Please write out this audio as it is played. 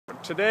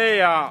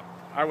Today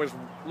I was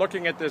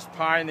looking at this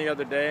pine the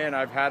other day, and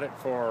I've had it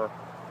for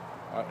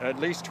at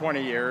least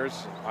 20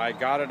 years. I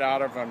got it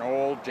out of an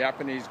old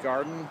Japanese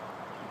garden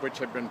which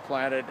had been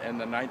planted in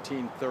the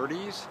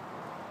 1930s,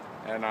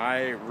 and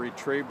I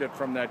retrieved it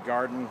from that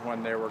garden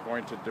when they were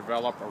going to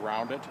develop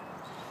around it.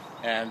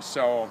 And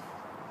so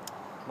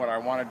what I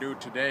want to do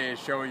today is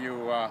show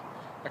you a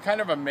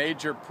kind of a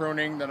major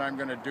pruning that I'm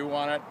going to do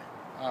on it.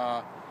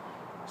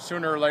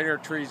 Sooner or later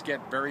trees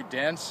get very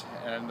dense,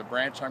 and the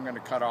branch I'm going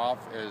to cut off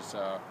is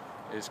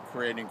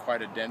creating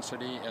quite a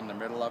density in the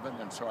middle of it,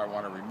 and so I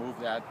want to remove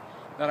that.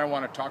 Then I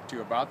want to talk to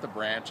you about the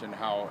branch and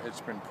how it's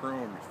been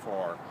pruned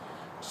for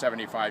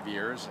 75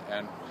 years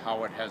and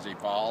how it has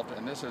evolved,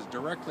 and this is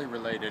directly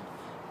related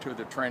to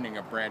the training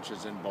of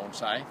branches in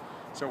bonsai.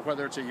 So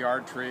whether it's a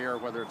yard tree or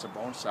whether it's a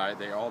bonsai,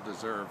 they all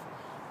deserve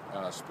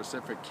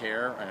specific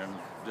care and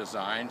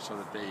design so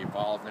that they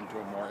evolve into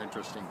a more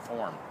interesting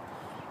form.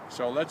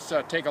 So let's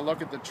take a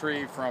look at the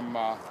tree from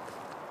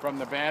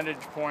the vantage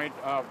point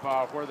of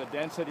where the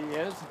density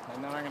is,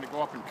 and then I'm going to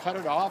go up and cut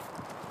it off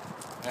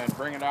and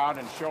bring it out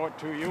and show it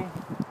to you.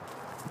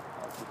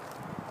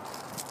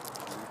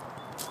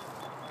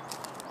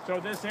 So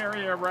this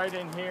area right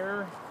in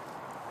here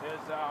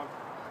is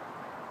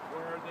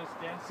where this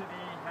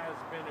density has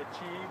been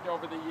achieved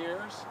over the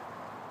years.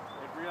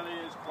 It really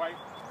is quite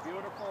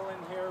beautiful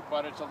in here,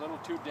 but it's a little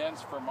too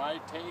dense for my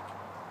take,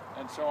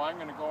 and so I'm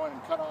going to go in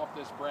and cut off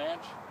this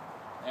branch,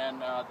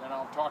 and then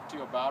I'll talk to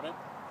you about it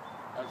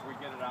as we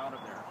get it out of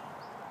there.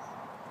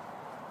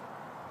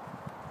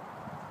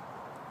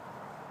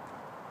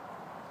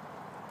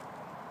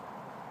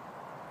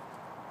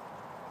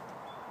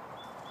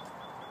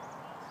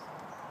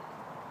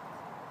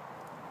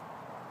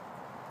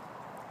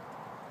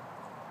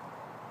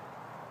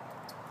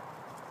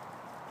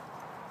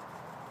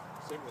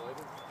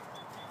 Simulated.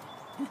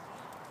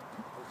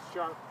 It's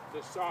sharp.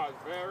 This saw is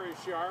very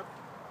sharp,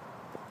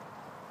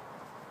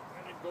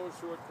 and it goes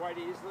through it quite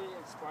easily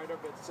in spite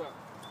of its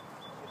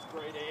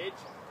great age.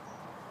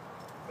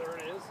 There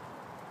it is.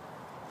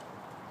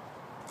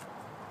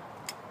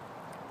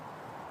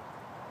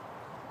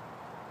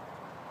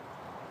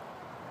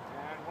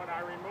 And when I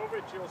remove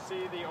it, you'll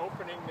see the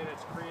opening that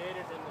it's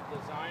created in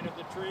the design of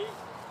the tree,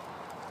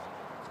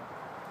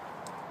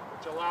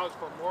 which allows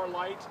for more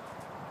light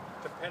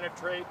to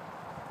penetrate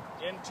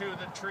into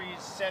the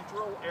tree's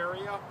central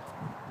area,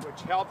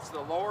 which helps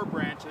the lower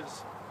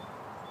branches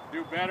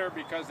do better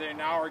because they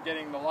now are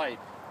getting the light.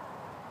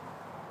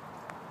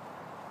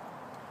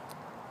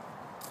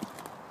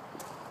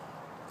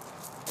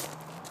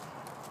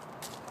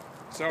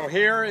 So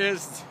here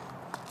is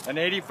an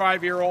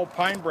 85-year-old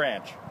pine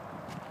branch.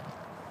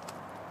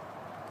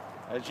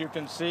 As you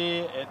can see,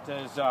 it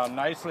is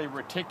nicely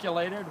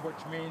reticulated, which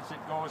means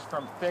it goes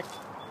from thick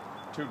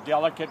to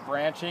delicate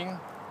branching.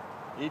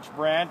 Each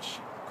branch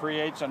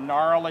creates a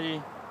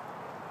gnarly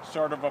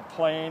sort of a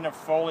plane of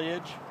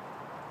foliage,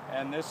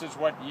 and this is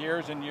what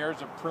years and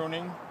years of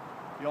pruning.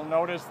 You'll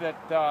notice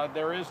that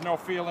there is no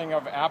feeling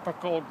of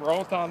apical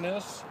growth on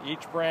this.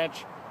 Each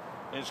branch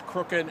is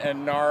crooked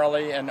and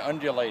gnarly and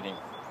undulating,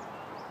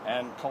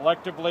 and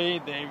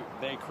collectively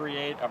they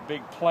create a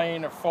big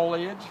plane of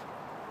foliage,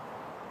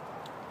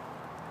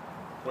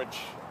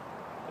 which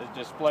is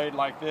displayed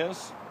like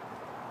this.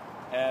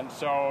 And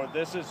so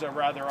this is a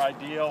rather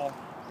ideal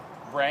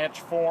branch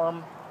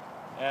form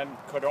and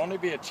could only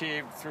be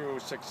achieved through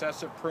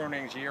successive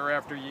prunings year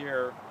after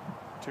year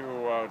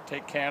to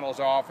take candles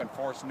off and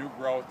force new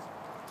growth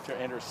to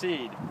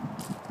interseed.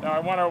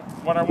 Now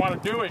what I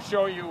want to do is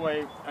show you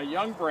a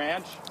young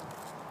branch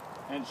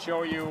and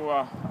show you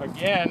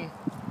again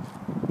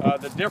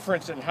the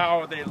difference in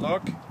how they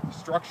look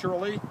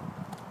structurally.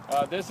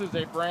 This is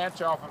a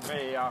branch off of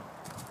a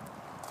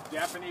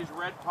Japanese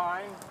red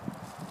pine.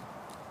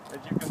 As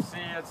you can see,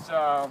 it's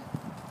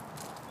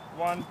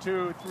 1,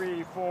 2,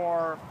 3,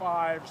 4,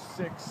 5,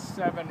 6,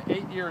 7,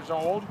 8 years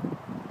old,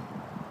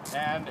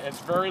 and it's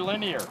very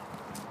linear.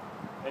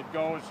 It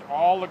goes,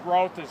 all the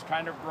growth is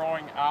kind of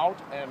growing out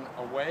and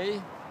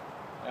away,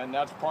 and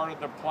that's part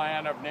of the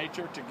plan of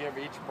nature, to give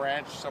each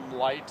branch some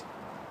light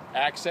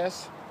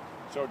access.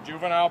 So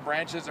juvenile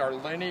branches are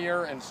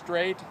linear and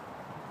straight,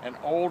 and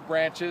old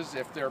branches,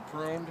 if they're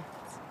pruned,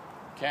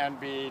 can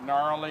be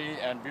gnarly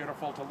and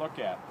beautiful to look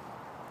at.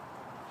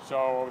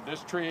 So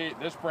this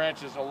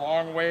branch is a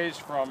long ways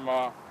from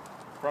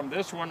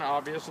this one,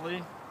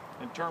 obviously,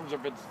 in terms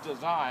of its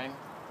design,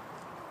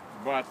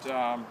 but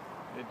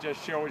it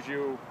just shows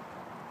you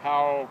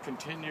how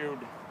continued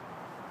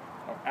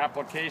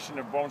application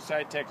of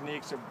bonsai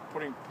techniques of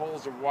putting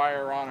pulls of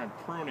wire on and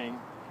pruning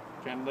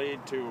can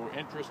lead to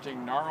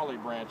interesting gnarly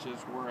branches,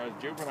 whereas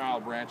juvenile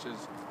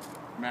branches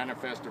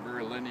manifest a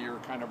very linear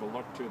kind of a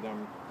look to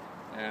them,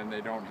 and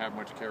they don't have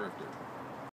much character.